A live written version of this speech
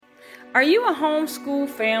Are you a homeschool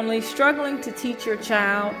family struggling to teach your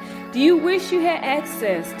child? Do you wish you had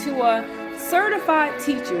access to a certified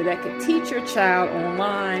teacher that could teach your child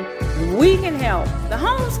online? We can help. The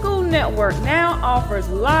Homeschool Network now offers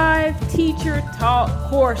live teacher-taught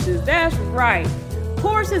courses. That's right.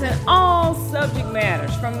 Courses in all subject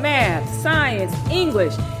matters, from math, science,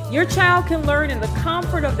 English. Your child can learn in the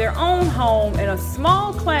comfort of their own home in a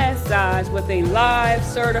small class size with a live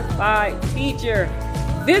certified teacher.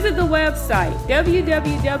 Visit the website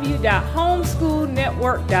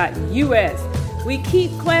www.homeschoolnetwork.us. We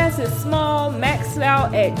keep classes small, maxed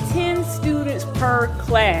out at 10 students per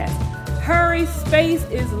class. Hurry, space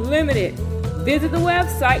is limited. Visit the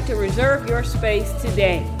website to reserve your space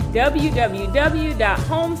today.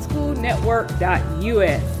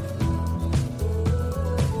 www.homeschoolnetwork.us.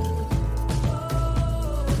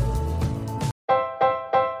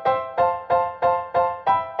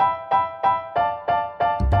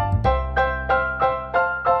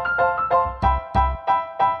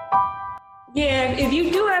 Yeah, if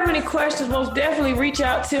you do have any questions, most definitely reach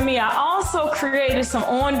out to me. I also created some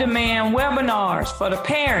on-demand webinars for the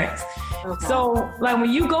parents. Okay. So, like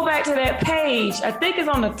when you go back to that page, I think it's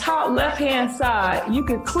on the top left-hand side, you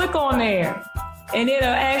can click on there and it'll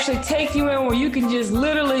actually take you in where you can just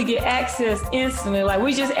literally get access instantly. Like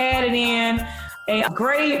we just added in a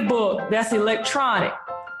grade book that's electronic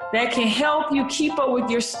that can help you keep up with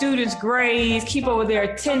your students' grades, keep up with their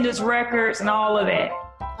attendance records and all of that.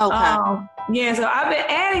 Okay. Yeah, so I've been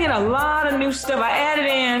adding in a lot of new stuff. I added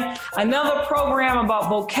in another program about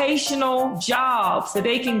vocational jobs that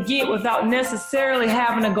they can get without necessarily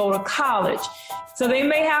having to go to college. So they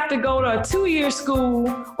may have to go to a 2-year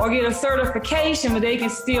school or get a certification, but they can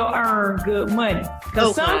still earn good money.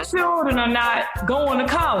 Because some children are not going to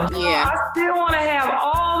college. Yeah. I still want to have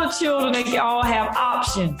all the children, they can all have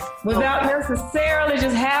options without necessarily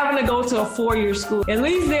just having to go to a 4-year school. At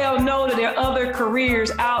least they'll know that there are other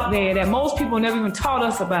careers out there that most people never even taught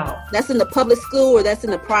us about. That's in the public school or that's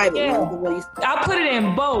in the private one? I put it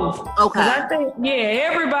in both. Okay. I think,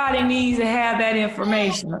 everybody needs to have that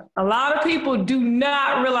information. A lot of people do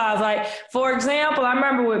not realize, like, for example, I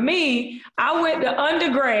remember with me, I went to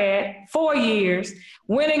undergrad 4 years,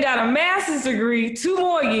 went and got a master's degree 2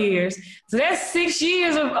 more years. So that's 6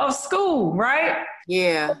 years of school, right?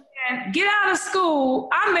 Yeah. And get out of school,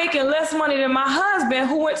 I'm making less money than my husband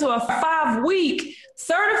who went to a 5-week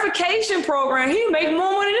certification program. He make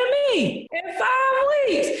more money than me in 5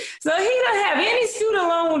 weeks. So he doesn't have any student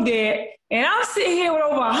loan debt. And I'm sitting here with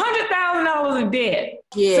over $100,000 in debt.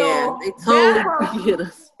 Yeah, so they totally get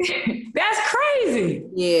us. That's crazy.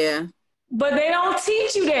 Yeah. But they don't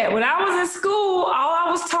teach you that. When I was in school, all I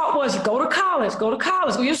was taught was go to college.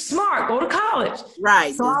 Well, you're smart, go to college.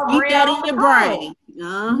 Right. So I keep that in your brain.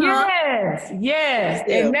 Uh-huh. Yes. Yeah.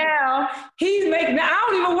 And now he's making, I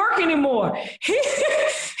don't even work anymore. He's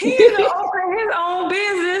opening his own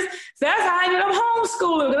business. So that's how I ended up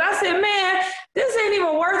homeschooling. Because I said, man, this ain't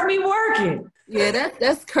even worth me working. Yeah,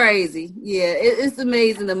 that's crazy. Yeah, it's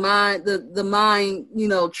amazing the mind,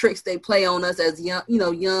 tricks they play on us as young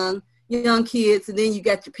kids, and then you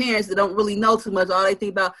got your parents that don't really know too much. All they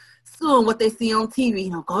think about school and what they see on TV.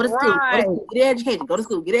 Go to school, get an education. Go to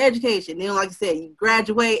school, get an education. Then, like you said, you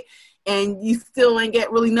graduate and you still ain't got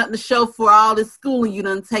really nothing to show for all this schooling you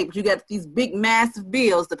done take. But you got these big, massive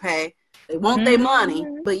bills to pay. They want their money.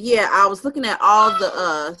 But yeah, I was looking at all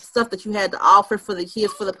the stuff that you had to offer for the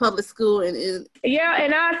kids for the public school, and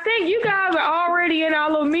I think you guys are already in our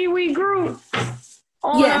little MeWe group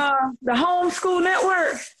on the Homeschool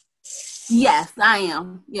Network. Yes, I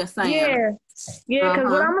am. Yes, I am. Yeah, because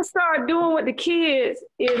what I'm going to start doing with the kids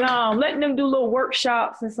is letting them do little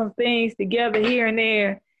workshops and some things together here and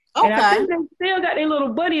there. Okay. And I think they still got their little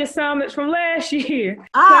buddy assignments from last year.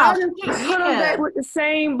 Oh, so I just put them back with the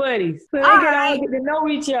same buddies. So they all get to know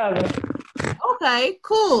each other. Okay,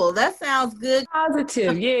 cool. That sounds good.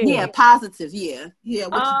 Positive, yeah. Yeah, positive, yeah. Yeah,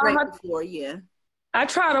 what you grateful for, yeah. I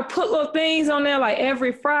try to put little things on there like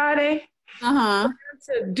every Friday. To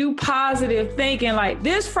do positive thinking. Like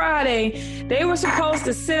this Friday, they were supposed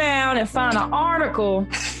to sit down and find an article,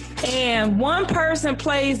 and one person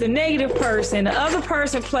plays the negative person, the other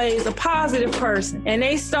person plays the positive person, and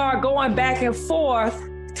they start going back and forth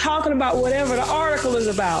talking about whatever the article is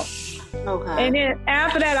about. Okay. And then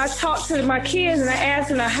after that, I talked to my kids and I asked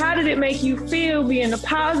them, how did it make you feel being the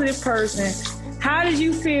positive person? How did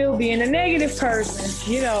you feel being a negative person?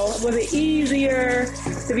 Was it easier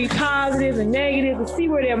to be positive and negative, to see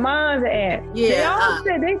where their minds are at? Yeah. They all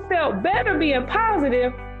said they felt better being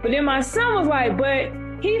positive, but then my son was like, but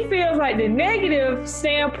he feels like the negative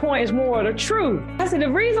standpoint is more of the truth. I said,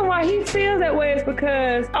 the reason why he feels that way is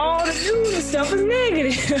because all the news and stuff is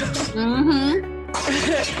negative. Mm-hmm.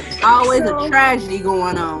 Always a tragedy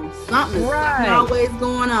going on. Something's always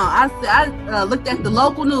going on. I looked at the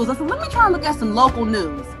local news. I said, let me try and look at some local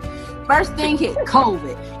news. First thing hit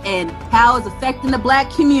COVID and how it's affecting the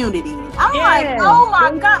Black community. I'm like, oh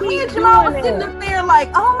my God. Me and Jamal was sitting up there like,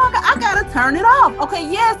 oh my God, I gotta turn it off.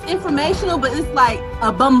 Okay, yes, informational, but it's like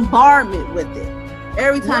a bombardment with it.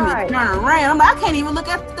 Every time you turn around, I'm like, I can't even look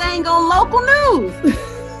at the thing on local news.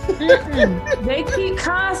 They keep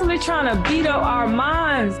constantly trying to beat up our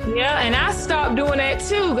minds. Yeah, and I stopped doing that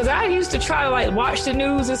too, because I used to try to like watch the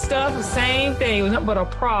news and stuff. The same thing. It was nothing but a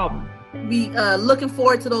problem. Be looking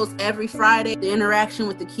forward to those every Friday, the interaction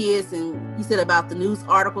with the kids, and you said about the news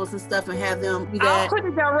articles and stuff, and have them do that. I'll put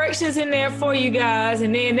the directions in there for you guys,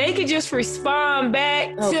 and then they can just respond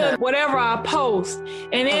back to whatever I post.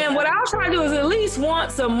 And then what I'll try to do is at least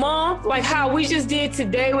once a month, like how we just did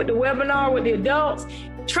today with the webinar with the adults,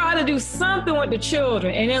 try to do something with the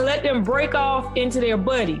children, and then let them break off into their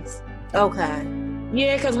buddies. Okay.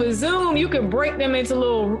 Yeah, because with Zoom, you can break them into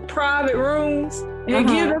little private rooms and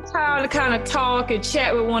give them time to kind of talk and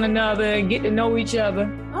chat with one another and get to know each other.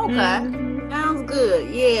 Okay. Sounds good.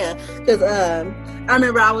 Yeah. Because I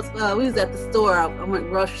remember we was at the store. I went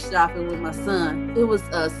grocery shopping with my son. It was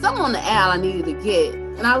something on the aisle I needed to get.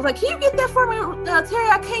 And I was like, can you get that for me, Terry?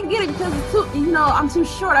 I can't get it because it's too, I'm too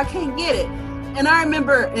short. I can't get it. And I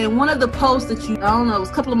remember in one of the posts that it was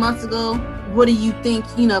a couple of months ago, what do you think,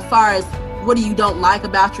 as far as what do you don't like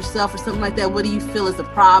about yourself or something like that? What do you feel is a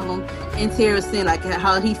problem? And Terry was saying like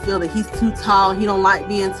how he feel that he's too tall. He don't like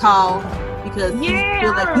being tall because he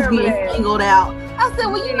feels like he's being singled out. I said,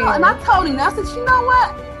 well, and I told him, I said, you know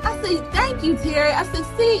what? I said, thank you, Terry. I said,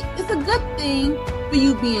 see, it's a good thing for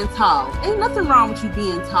you being tall. Ain't nothing wrong with you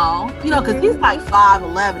being tall. Because he's like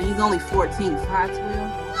 5'11". He's only 14,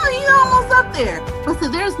 5'12". He's almost up there. I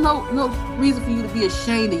said, there's no reason for you to be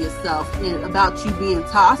ashamed of yourself about you being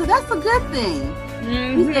tall. I said, that's a good thing.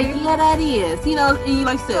 Mm-hmm. He said, yeah, that is. And you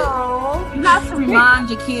like said, you have to remind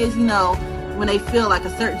your kids, when they feel like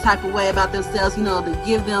a certain type of way about themselves, to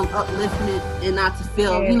give them upliftment and not to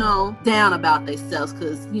feel, down about themselves.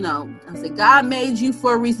 Because, I said, God made you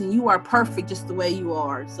for a reason. You are perfect just the way you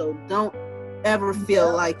are. So don't ever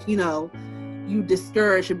feel like, you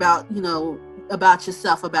discouraged about, about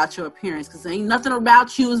yourself, about your appearance, because ain't nothing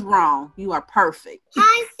about you is wrong. You are perfect.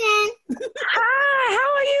 Hi, Sin. Hi, how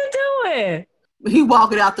are you doing? He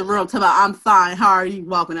walking out the room talking about, I'm fine. How are you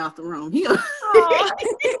walking out the room?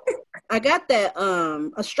 I got that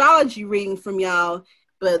astrology reading from y'all,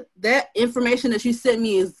 but that information that you sent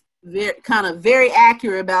me is very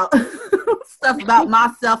accurate about stuff about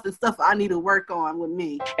myself and stuff I need to work on with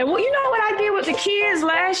me. And well, you know what I did with the kids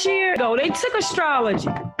last year? They took astrology.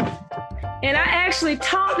 And I actually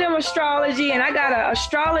taught them astrology, and I got an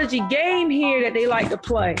astrology game here that they like to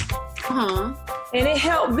play. And it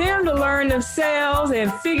helped them to learn themselves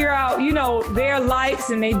and figure out, their likes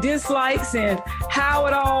and their dislikes and how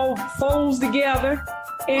it all folds together.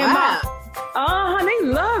 And they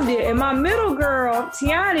loved it. And my middle girl,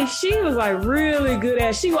 Tiani, she was like really good at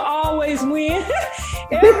it. She would always win.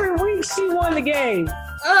 Every week she won the game.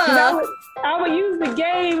 I would use the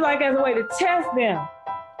game like as a way to test them.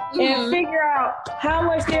 And figure out how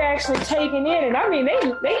much they're actually taking in. And I mean,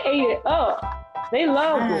 they ate it up. They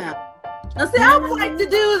loved it. Now, see, I would like to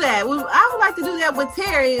do that. I would like to do that with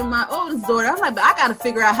Terry and my oldest daughter. I'm like, but I got to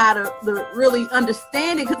figure out how to really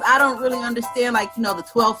understand it, because I don't really understand, like, the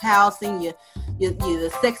 12th house and your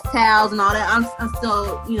the sextiles and all that. I'm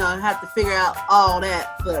still, have to figure out all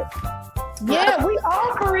that. But yeah, we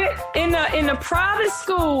offer it in the private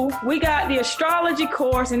school. We got the astrology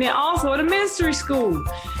course, and then also the mystery school.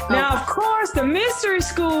 Now, of course, the mystery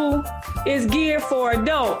school is geared for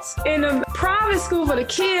adults. In the private school for the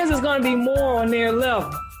kids is going to be more on their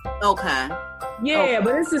level. Okay. Yeah,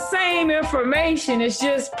 but it's the same information. It's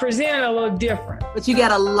just presented a little different. But you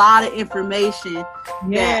got a lot of information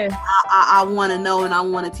that I want to know and I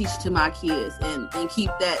want to teach to my kids and keep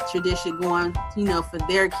that tradition going, for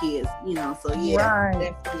their kids, So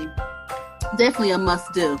yeah, definitely a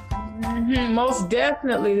must do. Mm-hmm, most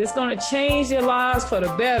definitely. It's going to change their lives for the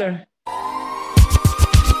better.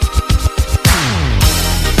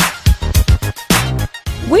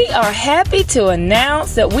 We are happy to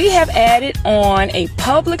announce that we have added on a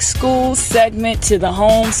public school segment to the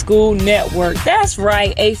Homeschool Network. That's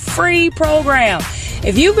right, a free program.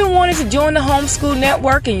 If you've been wanting to join the Homeschool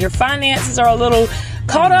Network and your finances are a little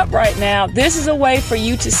caught up right now, this is a way for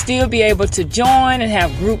you to still be able to join and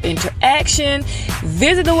have group interaction.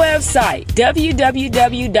 Visit the website,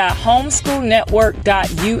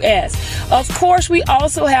 www.homeschoolnetwork.us. Of course, we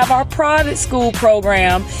also have our private school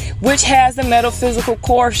program, which has the metaphysical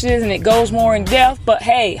courses and it goes more in depth. But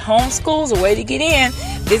hey, homeschool's a way to get in.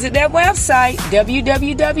 Visit that website,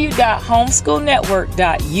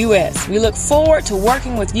 www.homeschoolnetwork.us. We look forward to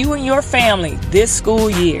working with you and your family this school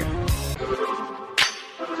year.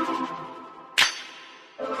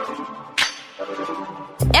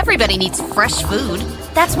 Everybody needs fresh food.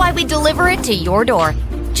 That's why we deliver it to your door.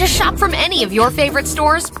 Just shop from any of your favorite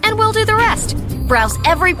stores, and we'll do the rest. Browse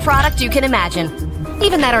every product you can imagine.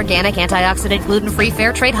 Even that organic, antioxidant, gluten-free,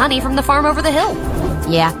 fair trade honey from the farm over the hill.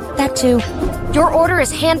 Yeah, that too. Your order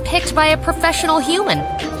is hand-picked by a professional human,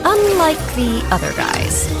 unlike the other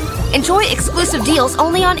guys. Enjoy exclusive deals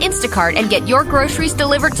only on Instacart and get your groceries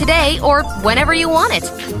delivered today or whenever you want it.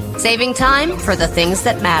 Saving time for the things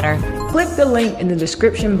that matter. Click the link in the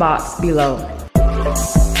description box below.